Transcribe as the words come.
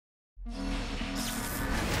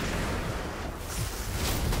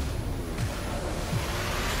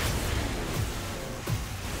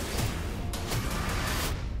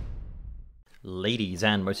Ladies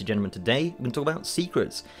and mostly gentlemen, today we're going to talk about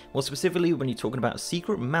secrets. More specifically, when you're talking about a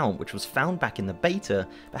secret mount which was found back in the beta,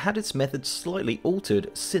 but had its methods slightly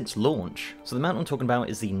altered since launch. So the mount I'm talking about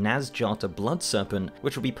is the Nazjatar Blood Serpent,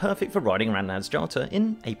 which will be perfect for riding around Nazjatar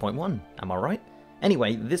in 8.1, am I right?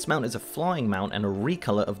 Anyway, this mount is a flying mount and a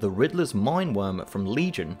recolor of the Riddler's Mine Worm from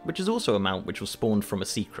Legion, which is also a mount which was spawned from a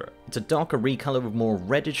secret. It's a darker recolor with more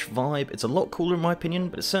reddish vibe. It's a lot cooler in my opinion,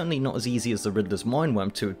 but it's certainly not as easy as the Riddler's Mine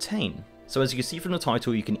Worm to obtain. So as you can see from the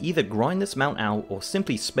title, you can either grind this mount out or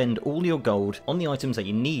simply spend all your gold on the items that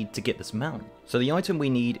you need to get this mount. So the item we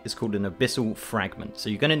need is called an Abyssal Fragment, so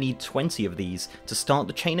you're going to need 20 of these to start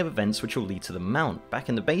the chain of events which will lead to the mount. Back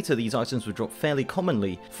in the beta, these items would drop fairly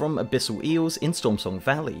commonly from Abyssal Eels in Stormsong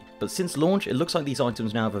Valley, but since launch it looks like these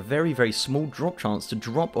items now have a very small drop chance to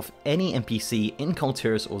drop off any NPC in Kul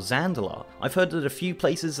Tiras or Zandalar. I've heard that a few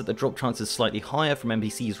places that the drop chance is slightly higher from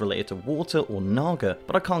NPCs related to Water or Naga,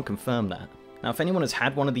 but I can't confirm that. Now if anyone has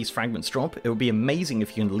had one of these fragments drop, it would be amazing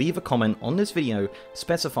if you can leave a comment on this video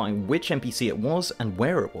specifying which NPC it was and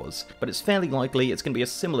where it was, but it's fairly likely it's going to be a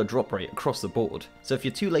similar drop rate across the board. So if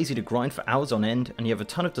you're too lazy to grind for hours on end and you have a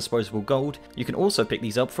ton of disposable gold, you can also pick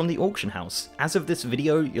these up from the auction house. As of this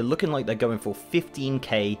video, you're looking like they're going for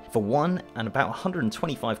 15k for 1 and about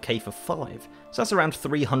 125k for 5. So that's around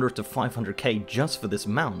 300 to 500k just for this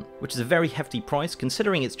mount, which is a very hefty price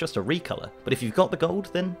considering it's just a recolor, but if you've got the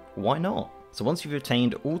gold then why not? So once you've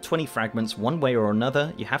obtained all 20 fragments one way or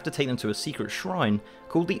another, you have to take them to a secret shrine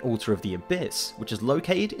called the Altar of the Abyss, which is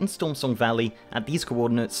located in Stormsong Valley at these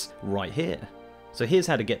coordinates right here. So here's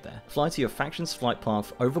how to get there. Fly to your faction's flight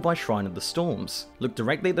path over by Shrine of the Storms. Look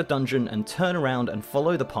directly at the dungeon and turn around and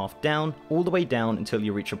follow the path down, all the way down until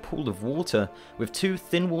you reach a pool of water with 2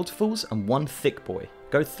 thin waterfalls and 1 thick boy.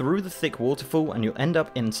 Go through the thick waterfall and you'll end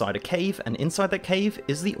up inside a cave, and inside that cave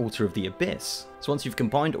is the Altar of the Abyss. So once you've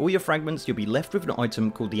combined all your fragments, you'll be left with an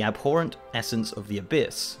item called the Abhorrent Essence of the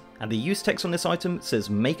Abyss. And the use text on this item says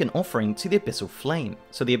make an offering to the Abyssal Flame.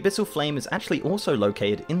 So the Abyssal Flame is actually also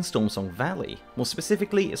located in Stormsong Valley. More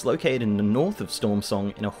specifically, it's located in the north of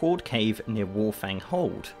Stormsong in a horde cave near Warfang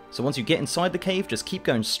Hold. So once you get inside the cave, just keep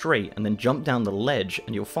going straight and then jump down the ledge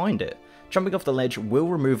and you'll find it. Jumping off the ledge will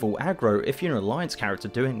remove all aggro if you're an Alliance character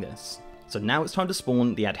doing this. So now it's time to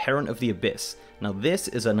spawn the Adherent of the Abyss. Now this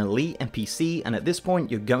is an elite NPC and at this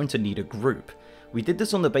point you're going to need a group. We did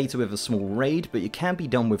this on the beta with a small raid, but it can be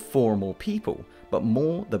done with 4 or more people, but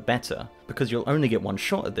more the better, because you'll only get one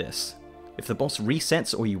shot at this. If the boss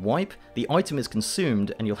resets or you wipe, the item is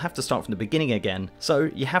consumed and you'll have to start from the beginning again, so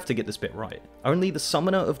you have to get this bit right. Only the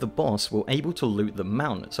summoner of the boss will able to loot the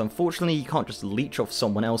mount, so unfortunately you can't just leech off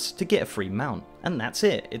someone else to get a free mount. And that's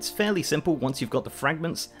it. It's fairly simple once you've got the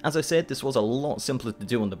fragments. As I said, this was a lot simpler to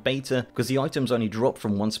do on the beta, because the items only drop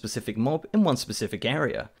from one specific mob in one specific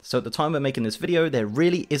area. So at the time of making this video, there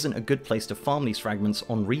really isn't a good place to farm these fragments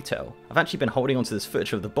on retail. I've actually been holding onto this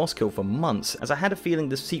footage of the boss kill for months, as I had a feeling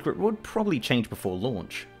this secret would probably change before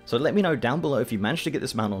launch. So let me know down below if you managed to get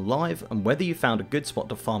this mount on live and whether you found a good spot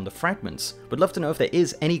to farm the fragments. Would love to know if there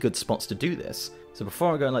is any good spots to do this. So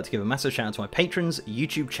before I go, I'd like to give a massive shout out to my patrons,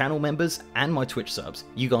 YouTube channel members, and my Twitch subs.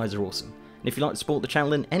 You guys are awesome. And if you'd like to support the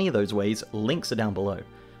channel in any of those ways, links are down below.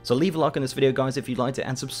 So leave a like on this video guys if you liked it,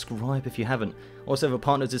 and subscribe if you haven't. I also have a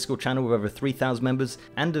partner Discord channel with over 3,000 members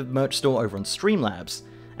and a merch store over on Streamlabs.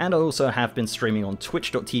 And I also have been streaming on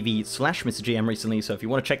twitch.tv/MrGM recently, so if you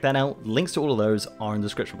want to check that out, links to all of those are in the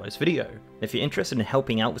description of this video. If you're interested in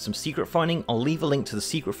helping out with some secret finding, I'll leave a link to the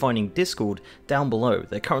secret finding Discord down below.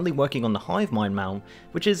 They're currently working on the Hive Mind mount,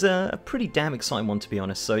 which is a pretty damn exciting one to be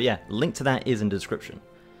honest, so yeah, link to that is in the description.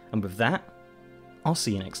 And with that, I'll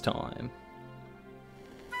see you next time.